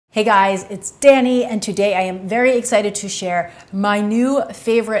Hey guys, it's Danny, and today I am very excited to share my new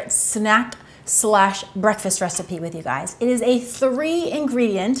favorite snack slash breakfast recipe with you guys. It is a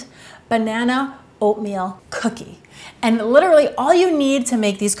 3-ingredient banana oatmeal cookie. And literally all you need to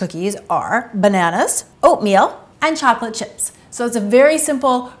make these cookies are bananas, oatmeal, and chocolate chips. So it's a very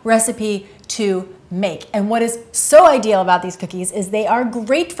simple recipe to make. And what is so ideal about these cookies is they are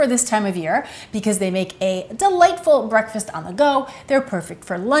great for this time of year because they make a delightful breakfast on the go. They're perfect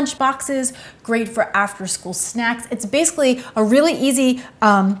for lunch boxes, great for after school snacks. It's basically a really easy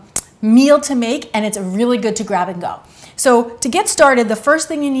meal to make, and it's really good to grab and go. So to get started, the first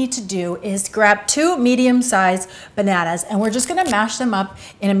thing you need to do is grab 2 medium-sized bananas, and we're just gonna mash them up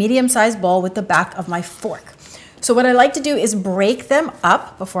in a medium-sized bowl with the back of my fork. So what I like to do is break them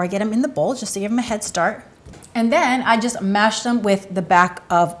up before I get them in the bowl, just to give them a head start. And then I just mash them with the back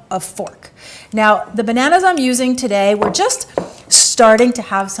of a fork. Now, the bananas I'm using today, we're just starting to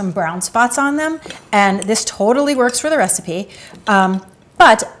have some brown spots on them, and this totally works for the recipe.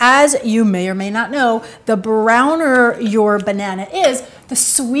 But as you may or may not know, the browner your banana is, the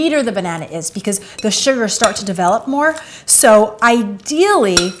sweeter the banana is because the sugars start to develop more. So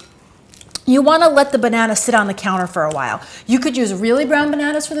ideally, you want to let the banana sit on the counter for a while. You could use really brown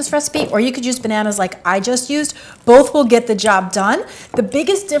bananas for this recipe, or you could use bananas like I just used. Both will get the job done. The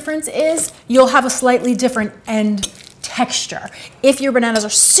biggest difference is you'll have a slightly different end texture. If your bananas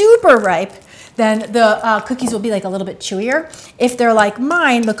are super ripe, then the cookies will be like a little bit chewier. If they're like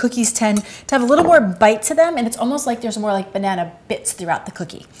mine, the cookies tend to have a little more bite to them, and it's almost like there's more like banana bits throughout the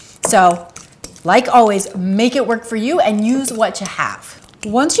cookie. So, like always, make it work for you and use what you have.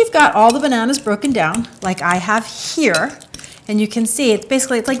 Once you've got all the bananas broken down, like I have here, and you can see it's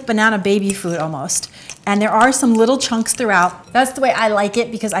like banana baby food almost. And there are some little chunks throughout. That's the way I like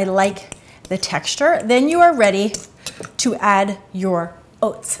it because I like the texture. Then you are ready to add your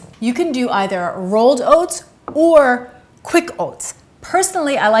oats. You can do either rolled oats or quick oats.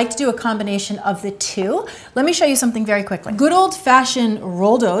 Personally, I like to do a combination of the two. Let me show you something very quickly. Good old-fashioned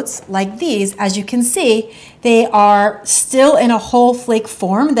rolled oats, like these, as you can see, they are still in a whole flake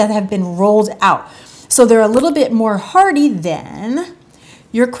form that have been rolled out. So they're a little bit more hearty than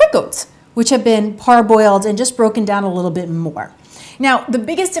your quick oats, which have been parboiled and just broken down a little bit more. Now, the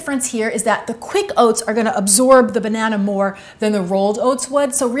biggest difference here is that the quick oats are gonna absorb the banana more than the rolled oats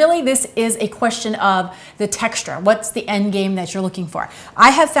would. So really this is a question of the texture. What's the end game that you're looking for? I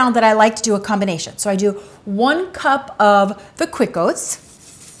have found that I like to do a combination. So I do 1 cup of the quick oats,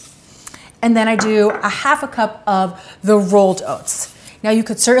 and then I do a ½ cup of the rolled oats. Now you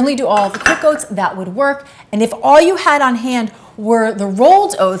could certainly do all of the quick oats, that would work. And if all you had on hand were the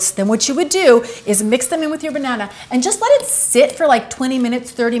rolled oats, then what you would do is mix them in with your banana and just let it sit for like 20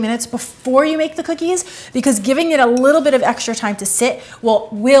 minutes, 30 minutes before you make the cookies, because giving it a little bit of extra time to sit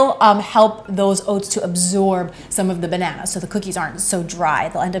will help those oats to absorb some of the banana so the cookies aren't so dry.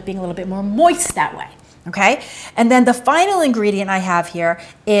 They'll end up being a little bit more moist that way. Okay, and then the final ingredient I have here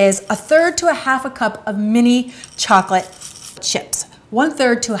is 1/3 to a ½ cup of mini chocolate chips.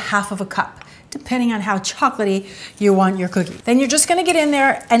 1/3 to a ½ cup, depending on how chocolatey you want your cookie. Then you're just gonna get in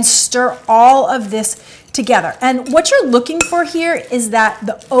there and stir all of this together. And what you're looking for here is that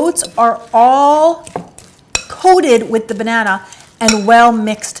the oats are all coated with the banana and well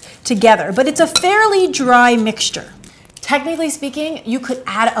mixed together, but it's a fairly dry mixture. Technically speaking, you could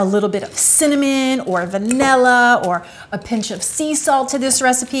add a little bit of cinnamon or vanilla or a pinch of sea salt to this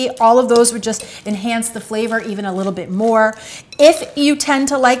recipe. All of those would just enhance the flavor even a little bit more. If you tend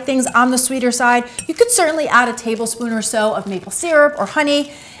to like things on the sweeter side, you could certainly add a tablespoon or so of maple syrup or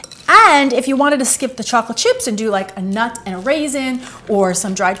honey. And if you wanted to skip the chocolate chips and do like a nut and a raisin or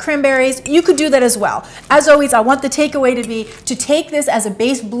some dried cranberries, you could do that as well. As always, I want the takeaway to be to take this as a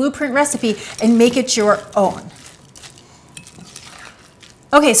base blueprint recipe and make it your own.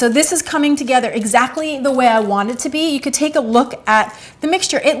 Okay, so this is coming together exactly the way I want it to be. You could take a look at the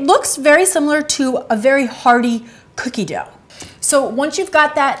mixture. It looks very similar to a very hearty cookie dough. So once you've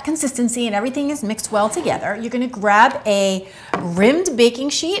got that consistency and everything is mixed well together, you're gonna grab a rimmed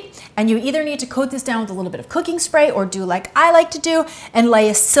baking sheet, and you either need to coat this down with a little bit of cooking spray or do like I like to do and lay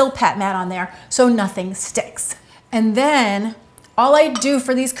a silpat mat on there so nothing sticks. And then all I do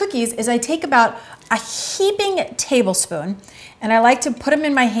for these cookies is I take about a heaping tablespoon, and I like to put them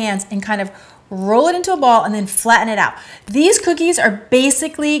in my hands and kind of roll it into a ball and then flatten it out. These cookies are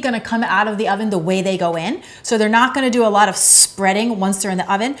basically gonna come out of the oven the way they go in, so they're not gonna do a lot of spreading once they're in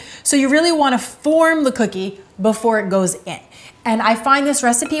the oven. So you really wanna form the cookie before it goes in. And I find this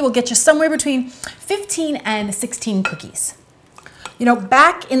recipe will get you somewhere between 15 and 16 cookies. You know,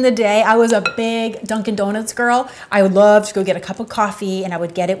 back in the day, I was a big Dunkin' Donuts girl. I would love to go get a cup of coffee, and I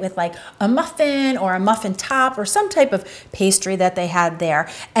would get it with like a muffin or a muffin top or some type of pastry that they had there.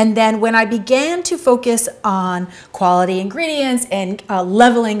 And then when I began to focus on quality ingredients and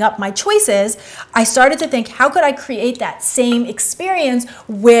leveling up my choices, I started to think, how could I create that same experience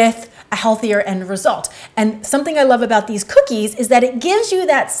with a healthier end result? And something I love about these cookies is that it gives you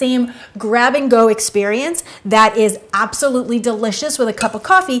that same grab and go experience that is absolutely delicious with a cup of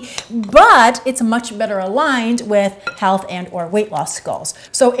coffee, but it's much better aligned with health and or weight loss goals.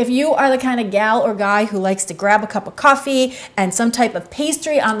 So if you are the kind of gal or guy who likes to grab a cup of coffee and some type of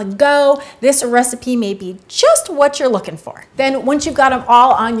pastry on the go, this recipe may be just what you're looking for. Then once you've got them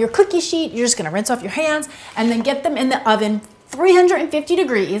all on your cookie sheet, you're just gonna rinse off your hands and then get them in the oven 350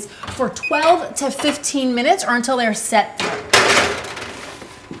 degrees for 12 to 15 minutes or until they're set through.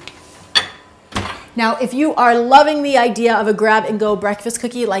 Now, if you are loving the idea of a grab and go breakfast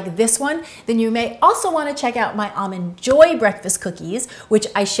cookie like this one, then you may also want to check out my Almond Joy breakfast cookies, which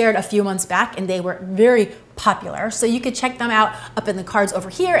I shared a few months back and they were very popular. So you could check them out up in the cards over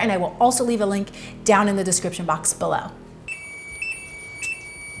here, and I will also leave a link down in the description box below.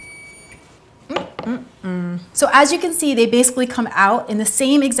 So as you can see, they basically come out in the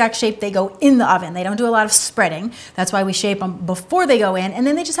same exact shape they go in the oven. They don't do a lot of spreading. That's why we shape them before they go in. And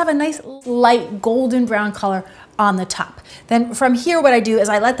then they just have a nice light golden brown color on the top. Then from here, what I do is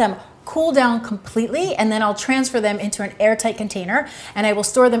I let them cool down completely, and then I'll transfer them into an airtight container, and I will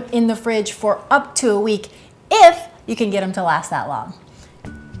store them in the fridge for up to a week if you can get them to last that long.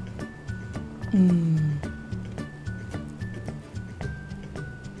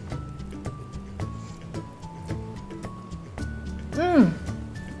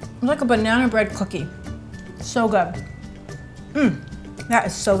 It's like a banana bread cookie. So good. That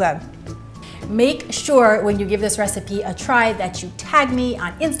is so good. Make sure when you give this recipe a try that you tag me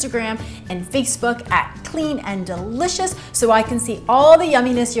on Instagram and Facebook at Clean and Delicious so I can see all the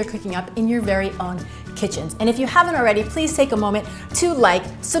yumminess you're cooking up in your very own kitchens. And if you haven't already, please take a moment to like,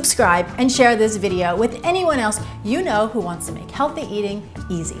 subscribe, and share this video with anyone else you know who wants to make healthy eating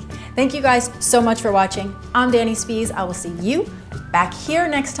easy. Thank you guys so much for watching. I'm Danny Spies. I will see you back here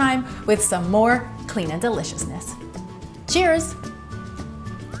next time with some more clean and deliciousness. Cheers.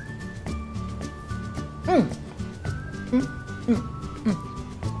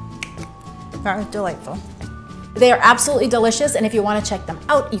 That is delightful. They are absolutely delicious, and if you want to check them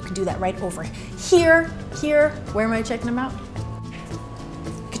out, you can do that right over here. Where am I checking them out?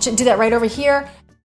 You can do that right over here.